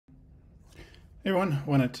Hey everyone,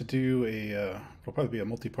 wanted to do will probably be a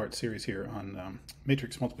multi-part series here on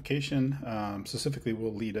matrix multiplication. Specifically,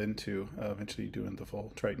 we'll lead into eventually doing the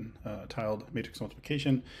full Triton tiled matrix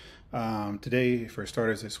multiplication. Today, for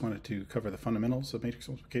starters, I just wanted to cover the fundamentals of matrix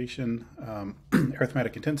multiplication,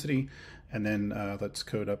 arithmetic intensity, and then let's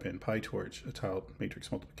code up in PyTorch a tiled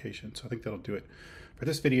matrix multiplication. So I think that'll do it for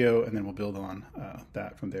this video, and then we'll build on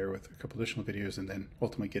that from there with a couple additional videos, and then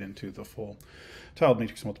ultimately get into the full tiled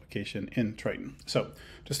matrix multiplication in Triton. So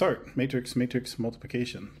to start, matrix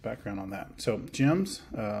multiplication, background on that. So gems,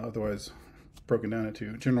 otherwise broken down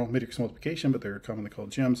into general matrix multiplication, but they're commonly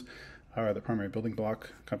called gems, are the primary building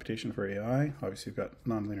block computation for AI. Obviously, you've got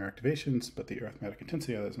nonlinear activations, but the arithmetic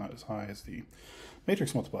intensity of that is not as high as the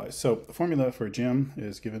matrix multiplies. So the formula for a gem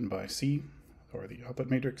is given by C, or the output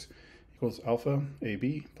matrix, equals alpha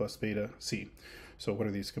AB plus beta C. So what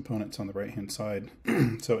are these components on the right-hand side?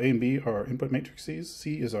 So A and B are our input matrices.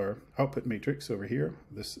 C is our output matrix over here.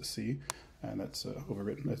 This is C, and that's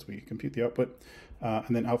overwritten as we compute the output.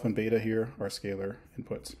 And then alpha and beta here are scalar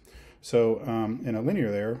inputs. So in a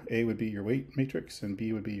linear there, A would be your weight matrix, and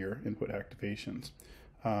B would be your input activations.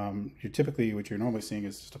 What you're normally seeing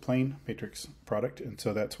is just a plain matrix product, and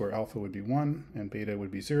so that's where alpha would be 1 and beta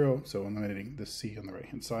would be 0, so eliminating this C on the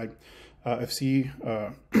right-hand side. If C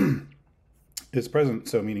is present,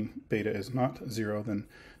 so meaning beta is not 0, then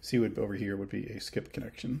C would over here would be a skip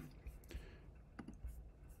connection.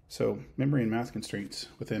 So memory and math constraints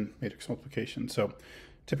within matrix multiplication. So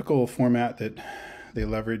typical format that they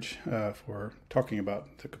leverage for talking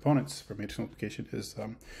about the components for matrix multiplication is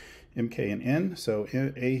mk and n. So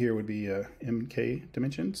A here would be mk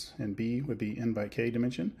dimensions, and B would be n by k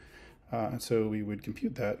dimension. And so we would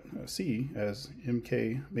compute that C as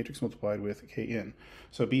mk matrix multiplied with kn.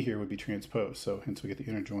 So B here would be transposed, so hence we get the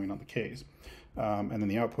inner join on the k's. And then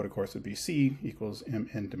the output, of course, would be C equals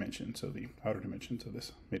mn dimension, so the outer dimensions of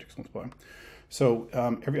this matrix multiply. So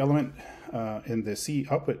every element in the C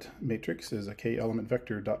output matrix is a k element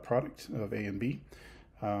vector dot product of A and B.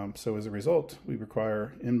 So as a result, we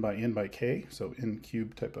require n by k, so n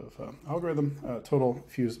cubed type of algorithm, total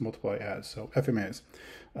fuse multiply add, so FMAs,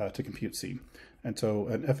 to compute C. And so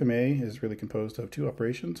an FMA is really composed of two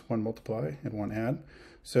operations, one multiply and one add.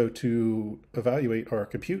 So to evaluate our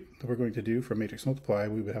compute that we're going to do for matrix multiply,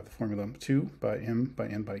 we would have the formula 2 by m by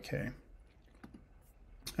n by k.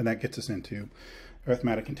 And that gets us into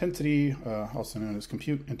arithmetic intensity, also known as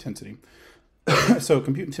compute intensity. So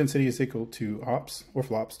compute intensity is equal to ops, or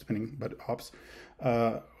flops, depending, but ops,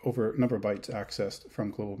 over number of bytes accessed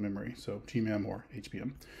from global memory, so GMEM or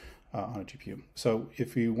HBM on a GPU. So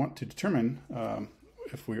if we want to determine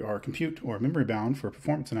if we are compute or memory bound for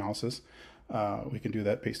performance analysis, we can do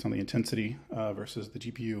that based on the intensity versus the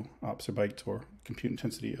GPU ops or bytes, or compute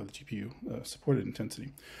intensity of the GPU supported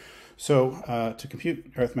intensity. So to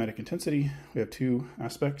compute arithmetic intensity, we have two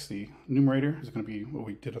aspects. The numerator is going to be what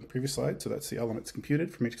we did on the previous slide. So that's the elements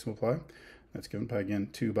computed for matrix multiply. That's given by, again,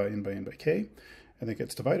 2 by n by k. And that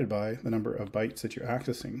gets divided by the number of bytes that you're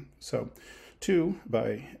accessing. So 2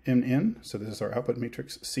 by mn, so this is our output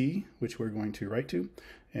matrix C, which we're going to write to,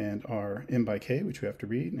 and our m by k, which we have to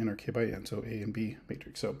read, and our k by n, so A and B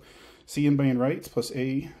matrix. So C n by n writes plus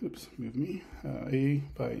A, A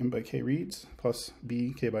by m by k reads plus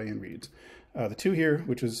B k by n reads. The 2 here,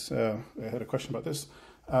 which is, I had a question about this,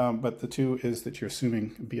 but the 2 is that you're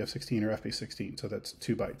assuming BF16 or FP16, so that's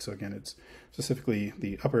 2 bytes. So again, it's specifically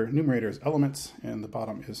the upper numerator is elements, and the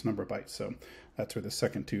bottom is number of bytes. So that's where the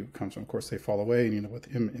second 2 comes from. Of course, they fall away, and you know,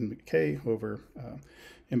 with m n k over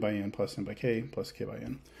m by n plus m by k plus k by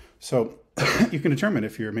n. So you can determine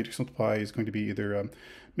if your matrix multiply is going to be either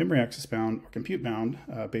memory access bound or compute bound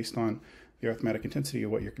based on the arithmetic intensity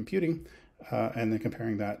of what you're computing, and then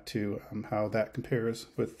comparing that to how that compares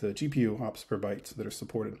with the GPU ops per bytes that are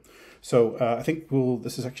supported. So I think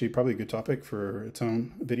this is actually probably a good topic for its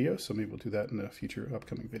own video, so maybe we'll do that in a future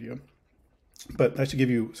upcoming video. But that should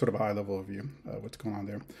give you sort of a high-level overview of what's going on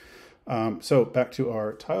there. So back to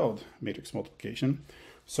our tiled matrix multiplication.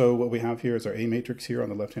 So what we have here is our A matrix here on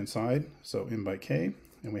the left-hand side, so m by k,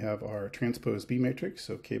 and we have our transpose B matrix,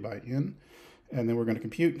 so k by n. And then we're going to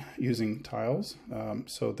compute using tiles.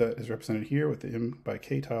 So that is represented here with the m by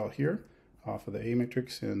k tile here off of the A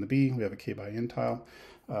matrix, and the B, we have a k by n tile.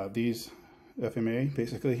 These FMA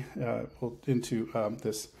basically will into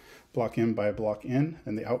this block m by block n,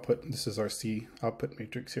 and the output, this is our C output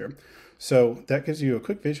matrix here. So that gives you a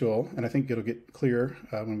quick visual, and I think it'll get clear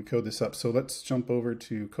when we code this up. So let's jump over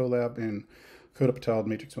to Colab and code up a tiled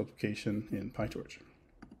matrix multiplication in PyTorch.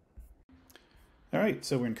 All right,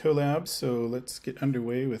 so we're in Colab, so let's get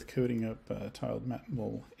underway with coding up tiled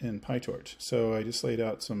mappable in PyTorch. So I just laid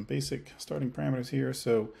out some basic starting parameters here.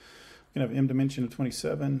 So we're going to have m dimension of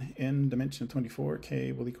 27, n dimension of 24,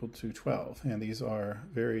 k will equal to 12. And these are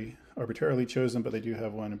very arbitrarily chosen, but they do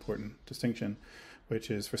have one important distinction,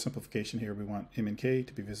 which is for simplification here, we want m and k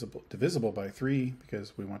to be divisible by 3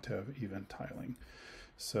 because we want to have even tiling.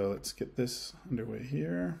 So let's get this underway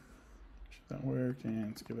here. Should that work? And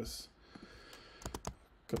let's give us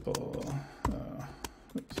couple,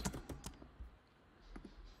 oops.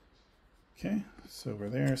 Okay, so we're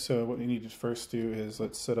there. So what we need to first do is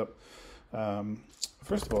let's set up,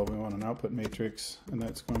 first of all, we want an output matrix, and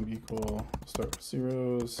that's going to equal, start with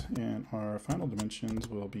zeros, and our final dimensions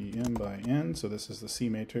will be m by n. So this is the C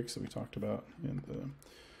matrix that we talked about in the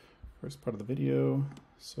first part of the video.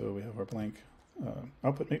 So we have our blank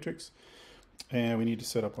output matrix, and we need to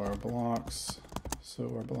set up our blocks.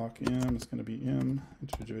 So our block M is going to be M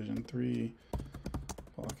into division 3.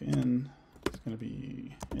 Block N is going to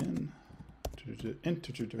be N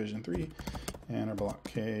into division 3. And our block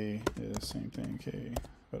K is same thing, K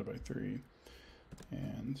divided by 3.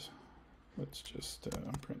 And let's just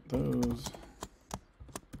print those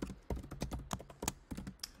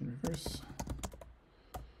in reverse.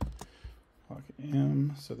 Block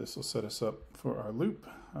M, so this will set us up for our loop.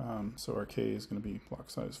 So our K is going to be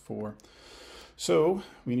block size 4. So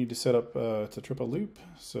we need to set up it's a triple loop.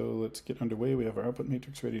 So let's get underway. We have our output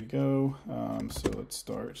matrix ready to go. So let's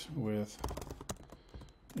start with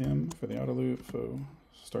m for the outer loop. So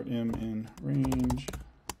start m in range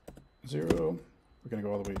 0. We're going to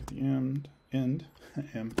go all the way to the end m,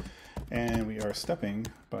 and we are stepping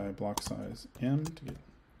by block size m to get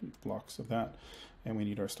blocks of that. And we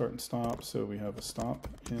need our start and stop. So we have a stop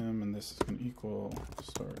m, and this is going to equal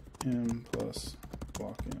start m plus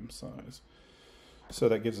block m size. So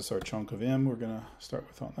that gives us our chunk of m. We're going to start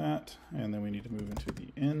with on that, and then we need to move into the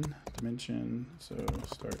n dimension. So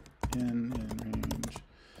start n in range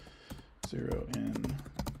 0 n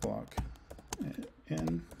block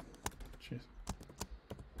n. There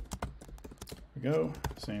we go.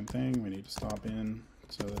 Same thing. We need to stop n.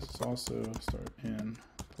 So this is also start n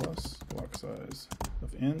plus block size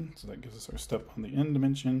of n. So that gives us our step on the n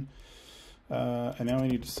dimension. And now we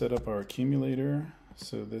need to set up our accumulator.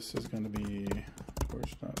 So this is going to be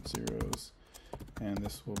torch.zeros, and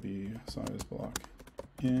this will be size block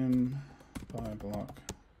m by block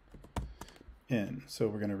n. So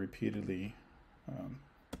we're going to repeatedly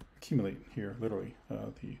accumulate here, literally.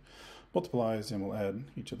 The multiplies, and we'll add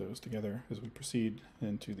each of those together as we proceed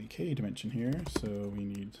into the k dimension here. So we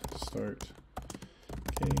need start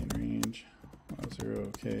k in range 0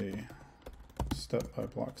 k step by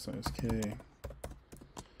block size k.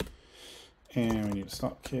 And we need to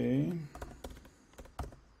stop k,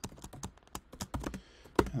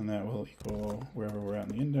 and that will equal wherever we're at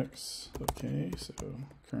in the index of k, so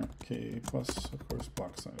current k plus, of course,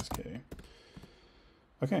 block size k.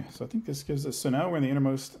 Okay, so I think this gives us, so now we're in the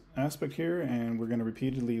innermost aspect here, and we're going to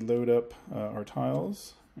repeatedly load up our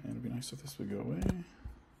tiles, and it'd be nice if this would go away.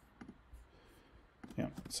 Yeah,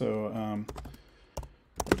 so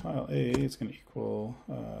tile A is going to equal,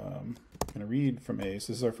 going to read from A.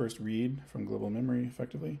 So this is our first read from global memory,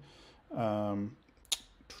 effectively.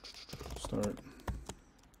 Start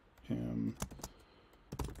M,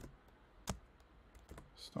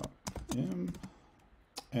 stop M,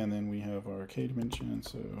 and then we have our k dimension.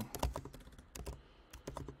 So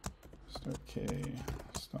start k,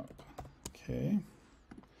 stop k.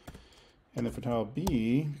 And then for tile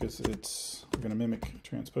B, because we're going to mimic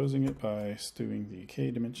transposing it by doing the k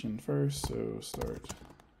dimension first. So start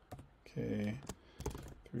k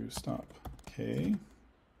through stop k,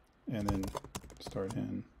 and then start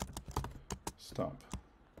n, stop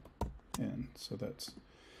n. So that's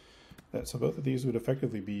that. So both of these would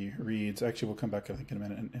effectively be reads. Actually, we'll come back, I think, in a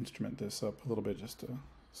minute and instrument this up a little bit just to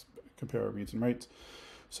compare our reads and writes.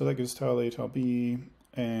 So that gives tile A, tile B,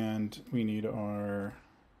 and we need our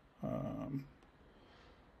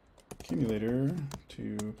accumulator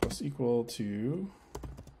to plus equal to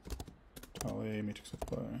tile A matrix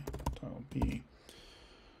by tile B.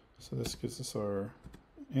 So this gives us our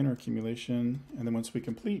inner accumulation, and then once we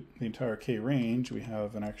complete the entire k range, we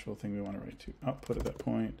have an actual thing we want to write to output at that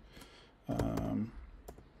point. And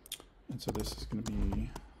so this is going to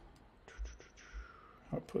be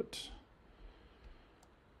output.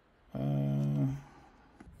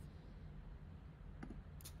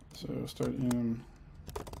 So start m,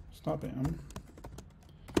 stop m,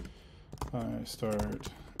 I start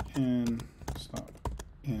n, stop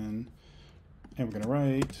n, and we're going to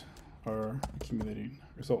write our accumulating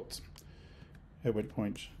results. at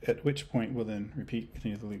which point we'll then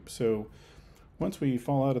continue the loop. So once we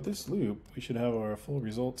fall out of this loop, we should have our full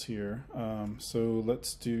results here. So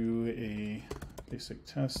let's do a basic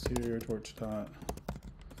test here, torch dot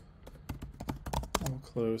all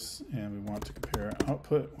close, and we want to compare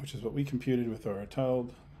output, which is what we computed with our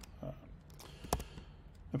tiled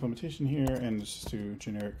implementation here, and let's just do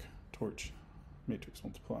generic torch matrix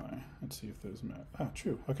multiply and see if those map. Ah,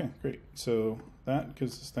 true. Okay, great. So that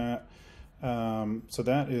gives us that. So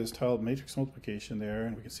that is tiled matrix multiplication there,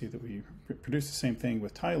 and we can see that we produce the same thing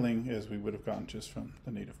with tiling as we would have gotten just from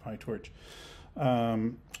the native PyTorch.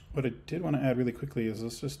 What I did want to add really quickly is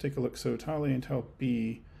let's just take a look. So tile A and tile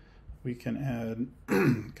B, we can add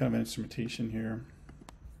kind of an instrumentation here.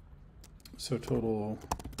 So total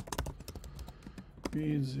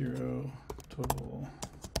read 0, total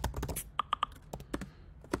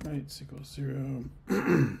writes equals 0.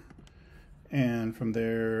 And from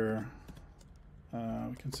there,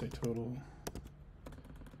 we can say total,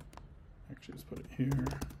 actually let's put it here,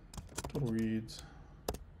 total reads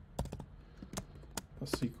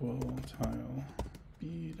plus equal tile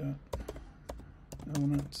B dot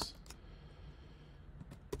elements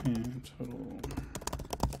and total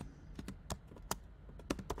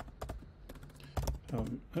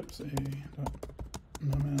A dot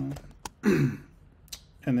nominal.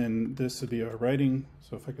 And then this would be our writing.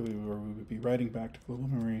 So effectively we would be writing back to global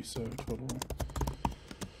memory. So total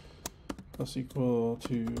plus equal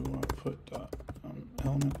to output dot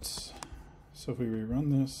elements. So if we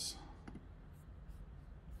rerun this,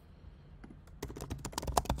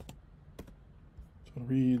 total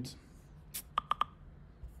reads,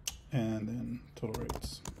 and then total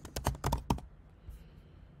writes.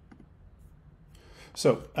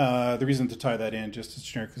 So the reason to tie that in just as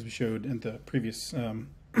generic, because we showed in the previous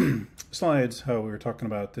slides how we were talking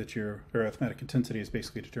about that your arithmetic intensity is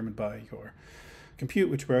basically determined by your compute,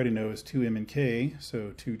 which we already know is 2m and k,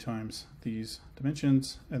 so 2 times these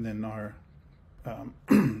dimensions, and then our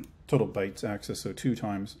total bytes access, so 2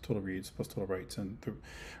 times total reads plus total writes, and the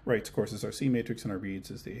writes, of course, is our C matrix, and our reads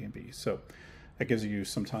is the A and B. So that gives you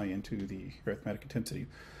some tie into the arithmetic intensity.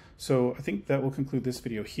 So I think that will conclude this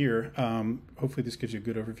video here. Hopefully this gives you a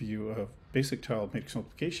good overview of basic tiled matrix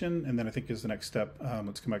multiplication, and then I think is the next step.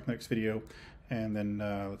 Let's come back next video, and then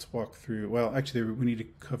let's walk through, well, actually we need to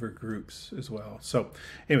cover groups as well. So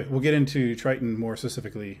anyway, we'll get into Triton more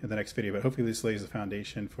specifically in the next video, but hopefully this lays the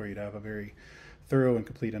foundation for you to have a very thorough and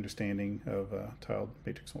complete understanding of tiled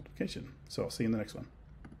matrix multiplication. So I'll see you in the next one.